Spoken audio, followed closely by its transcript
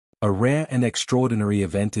A rare and extraordinary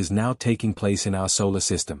event is now taking place in our solar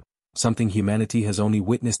system, something humanity has only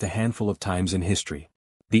witnessed a handful of times in history.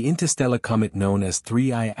 The interstellar comet known as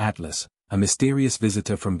 3I Atlas, a mysterious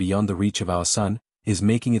visitor from beyond the reach of our Sun, is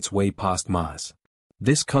making its way past Mars.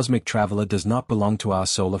 This cosmic traveler does not belong to our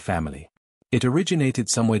solar family. It originated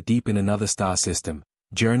somewhere deep in another star system,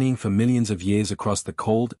 journeying for millions of years across the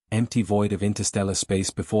cold, empty void of interstellar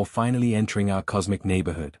space before finally entering our cosmic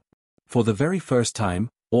neighborhood. For the very first time,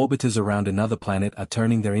 orbiters around another planet are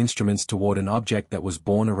turning their instruments toward an object that was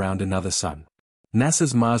born around another sun.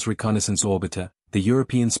 NASA's Mars Reconnaissance Orbiter, the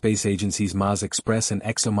European Space Agency's Mars Express and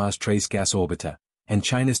ExoMars Trace Gas Orbiter, and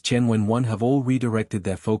China's Tianwen-1 have all redirected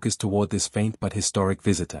their focus toward this faint but historic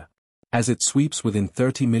visitor. As it sweeps within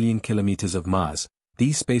 30 million kilometers of Mars,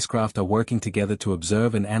 these spacecraft are working together to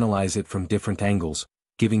observe and analyze it from different angles,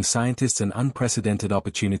 giving scientists an unprecedented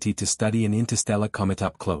opportunity to study an interstellar comet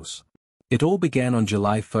up close. It all began on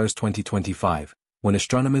July 1, 2025, when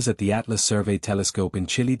astronomers at the Atlas Survey Telescope in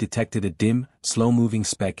Chile detected a dim, slow-moving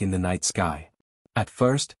speck in the night sky. At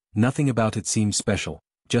first, nothing about it seemed special,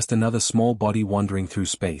 just another small body wandering through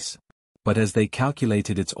space. But as they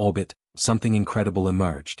calculated its orbit, something incredible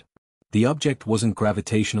emerged. The object wasn't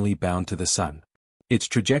gravitationally bound to the Sun. Its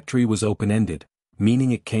trajectory was open-ended,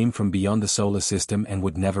 meaning it came from beyond the solar system and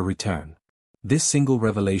would never return. This single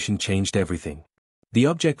revelation changed everything. The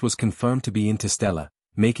object was confirmed to be interstellar,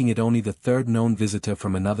 making it only the third known visitor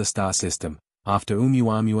from another star system, after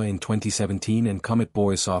Oumuamua in 2017 and Comet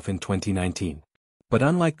Borisov in 2019. But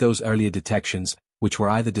unlike those earlier detections, which were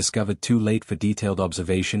either discovered too late for detailed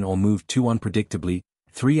observation or moved too unpredictably,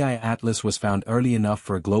 3I Atlas was found early enough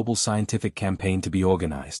for a global scientific campaign to be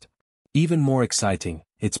organized. Even more exciting,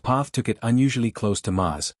 its path took it unusually close to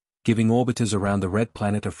Mars, giving orbiters around the red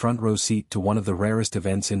planet a front-row seat to one of the rarest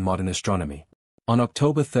events in modern astronomy. On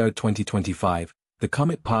October 3, 2025, the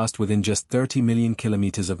comet passed within just 30 million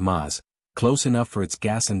kilometers of Mars, close enough for its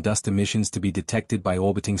gas and dust emissions to be detected by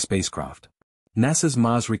orbiting spacecraft. NASA's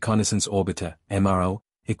Mars Reconnaissance Orbiter, MRO,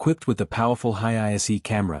 equipped with the powerful high-ISE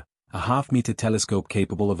camera, a half-meter telescope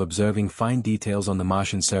capable of observing fine details on the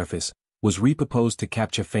Martian surface, was repurposed to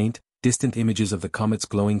capture faint, distant images of the comet's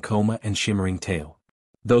glowing coma and shimmering tail.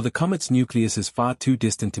 Though the comet's nucleus is far too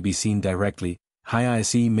distant to be seen directly,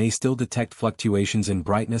 high-ISE may still detect fluctuations in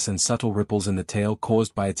brightness and subtle ripples in the tail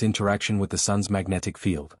caused by its interaction with the Sun's magnetic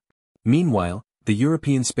field. Meanwhile, the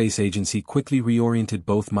European Space Agency quickly reoriented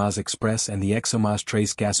both Mars Express and the ExoMars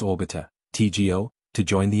Trace Gas Orbiter, TGO, to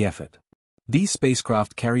join the effort. These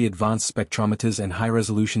spacecraft carry advanced spectrometers and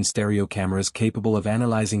high-resolution stereo cameras capable of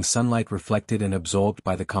analyzing sunlight reflected and absorbed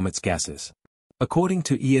by the comet's gases. According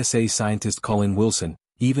to ESA scientist Colin Wilson,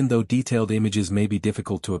 even though detailed images may be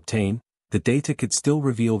difficult to obtain, the data could still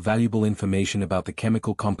reveal valuable information about the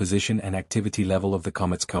chemical composition and activity level of the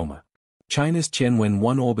comet's coma. China's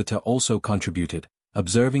Tianwen-1 orbiter also contributed,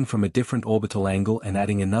 observing from a different orbital angle and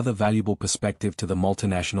adding another valuable perspective to the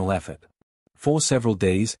multinational effort. For several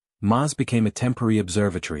days, Mars became a temporary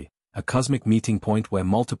observatory, a cosmic meeting point where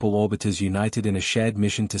multiple orbiters united in a shared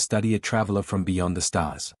mission to study a traveler from beyond the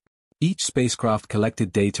stars. Each spacecraft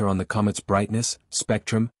collected data on the comet's brightness,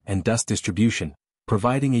 spectrum, and dust distribution,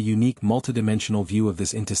 providing a unique multidimensional view of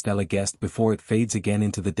this interstellar guest before it fades again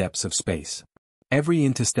into the depths of space. Every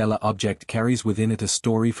interstellar object carries within it a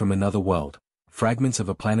story from another world, fragments of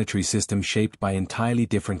a planetary system shaped by entirely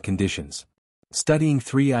different conditions. Studying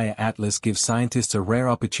 3I Atlas gives scientists a rare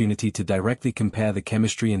opportunity to directly compare the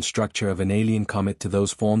chemistry and structure of an alien comet to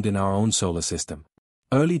those formed in our own solar system.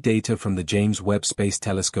 Early data from the James Webb Space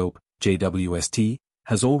Telescope, JWST,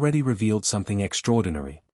 has already revealed something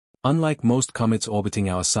extraordinary. Unlike most comets orbiting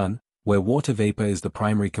our Sun, where water vapor is the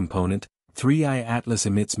primary component, 3I Atlas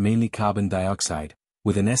emits mainly carbon dioxide,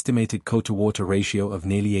 with an estimated coal-to-water ratio of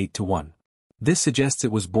nearly 8:1. This suggests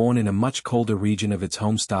it was born in a much colder region of its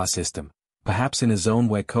home star system, perhaps in a zone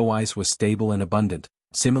where co-ice was stable and abundant,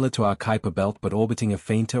 similar to our Kuiper belt but orbiting a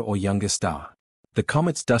fainter or younger star. The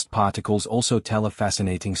comet's dust particles also tell a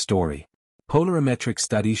fascinating story. Polarimetric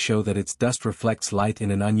studies show that its dust reflects light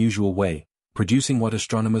in an unusual way, producing what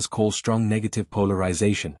astronomers call strong negative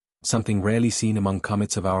polarization, something rarely seen among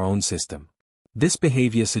comets of our own system. This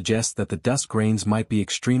behavior suggests that the dust grains might be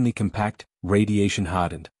extremely compact,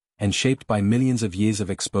 radiation-hardened, and shaped by millions of years of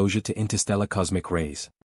exposure to interstellar cosmic rays.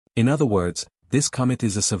 In other words, this comet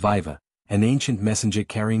is a survivor, an ancient messenger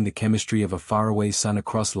carrying the chemistry of a faraway sun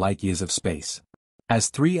across light years of space.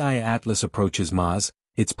 As 3I Atlas approaches Mars,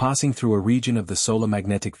 it's passing through a region of the solar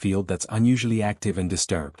magnetic field that's unusually active and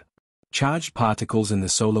disturbed. Charged particles in the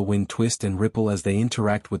solar wind twist and ripple as they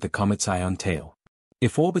interact with the comet's ion tail.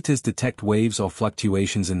 If orbiters detect waves or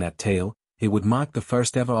fluctuations in that tail, it would mark the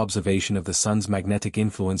first ever observation of the Sun's magnetic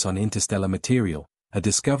influence on interstellar material, a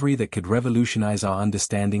discovery that could revolutionize our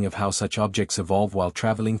understanding of how such objects evolve while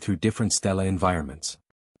traveling through different stellar environments.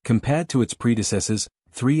 Compared to its predecessors,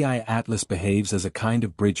 3I Atlas behaves as a kind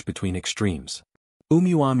of bridge between extremes.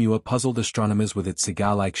 Oumuamua puzzled astronomers with its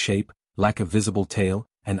cigar-like shape, lack of visible tail,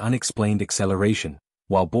 and unexplained acceleration,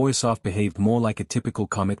 while Borisov behaved more like a typical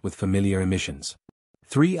comet with familiar emissions.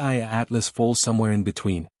 3I Atlas falls somewhere in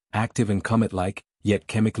between, active and comet-like, yet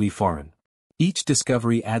chemically foreign. Each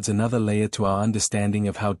discovery adds another layer to our understanding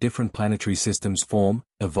of how different planetary systems form,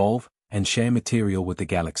 evolve, and share material with the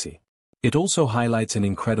galaxy. It also highlights an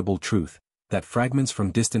incredible truth, that fragments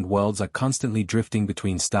from distant worlds are constantly drifting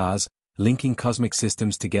between stars, linking cosmic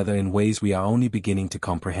systems together in ways we are only beginning to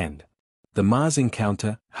comprehend. The Mars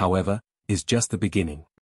encounter, however, is just the beginning.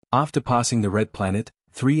 After passing the red planet,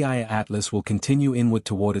 3I Atlas will continue inward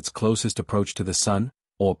toward its closest approach to the Sun,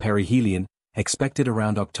 or perihelion, expected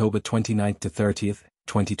around October 29 to 30,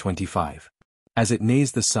 2025. As it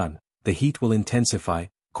nears the Sun, the heat will intensify,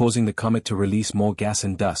 causing the comet to release more gas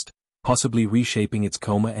and dust, possibly reshaping its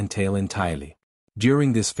coma and tail entirely.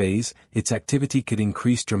 During this phase, its activity could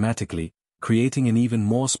increase dramatically, creating an even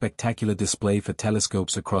more spectacular display for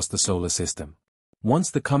telescopes across the solar system.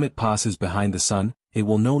 Once the comet passes behind the Sun, it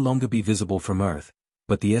will no longer be visible from Earth,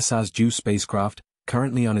 but the ESA's JWST spacecraft,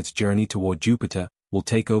 currently on its journey toward Jupiter, will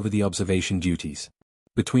take over the observation duties.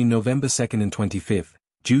 Between November 2 and 25,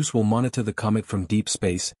 JWST will monitor the comet from deep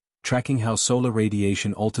space, tracking how solar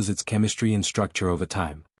radiation alters its chemistry and structure over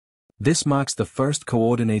time. This marks the first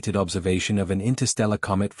coordinated observation of an interstellar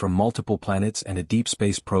comet from multiple planets and a deep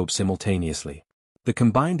space probe simultaneously. The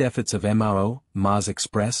combined efforts of MRO, Mars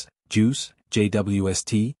Express, JWST,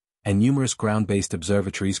 JWST, and numerous ground-based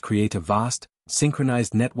observatories create a vast,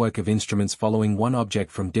 synchronized network of instruments following one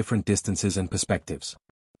object from different distances and perspectives.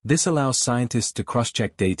 This allows scientists to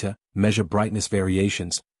cross-check data, measure brightness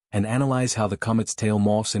variations, and analyze how the comet's tail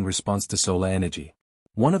morphs in response to solar energy.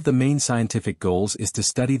 One of the main scientific goals is to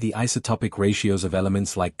study the isotopic ratios of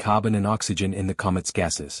elements like carbon and oxygen in the comet's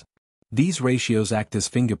gases. These ratios act as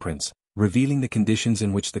fingerprints, revealing the conditions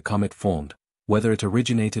in which the comet formed, whether it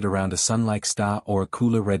originated around a sun-like star or a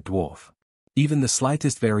cooler red dwarf. Even the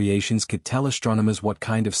slightest variations could tell astronomers what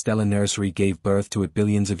kind of stellar nursery gave birth to it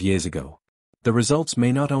billions of years ago. The results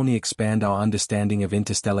may not only expand our understanding of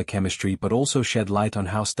interstellar chemistry but also shed light on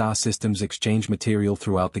how star systems exchange material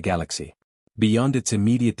throughout the galaxy. Beyond its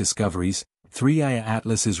immediate discoveries, 3I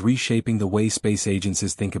Atlas is reshaping the way space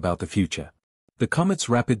agencies think about the future. The comet's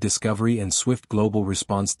rapid discovery and swift global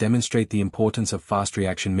response demonstrate the importance of fast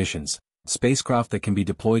reaction missions, spacecraft that can be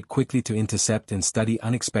deployed quickly to intercept and study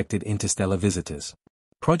unexpected interstellar visitors.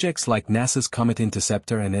 Projects like NASA's Comet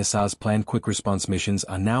Interceptor and ESA's planned quick response missions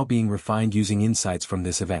are now being refined using insights from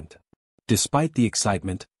this event. Despite the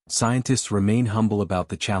excitement, scientists remain humble about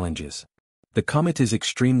the challenges. The comet is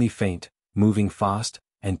extremely faint, moving fast,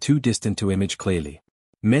 and too distant to image clearly.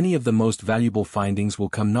 Many of the most valuable findings will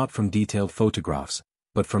come not from detailed photographs,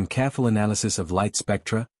 but from careful analysis of light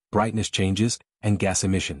spectra, brightness changes, and gas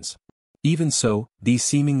emissions. Even so, these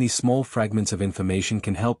seemingly small fragments of information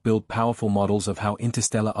can help build powerful models of how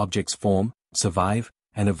interstellar objects form, survive,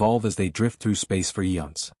 and evolve as they drift through space for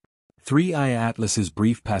eons. 3I Atlas's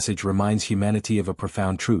brief passage reminds humanity of a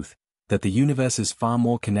profound truth, that the universe is far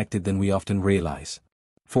more connected than we often realize.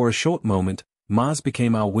 For a short moment, Mars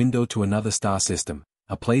became our window to another star system,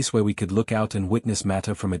 a place where we could look out and witness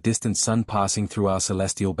matter from a distant sun passing through our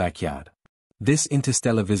celestial backyard. This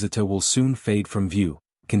interstellar visitor will soon fade from view,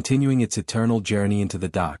 continuing its eternal journey into the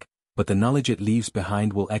dark, but the knowledge it leaves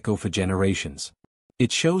behind will echo for generations.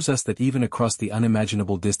 It shows us that even across the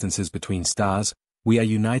unimaginable distances between stars, we are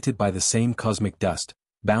united by the same cosmic dust,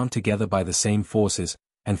 bound together by the same forces,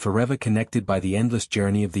 and forever connected by the endless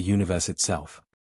journey of the universe itself.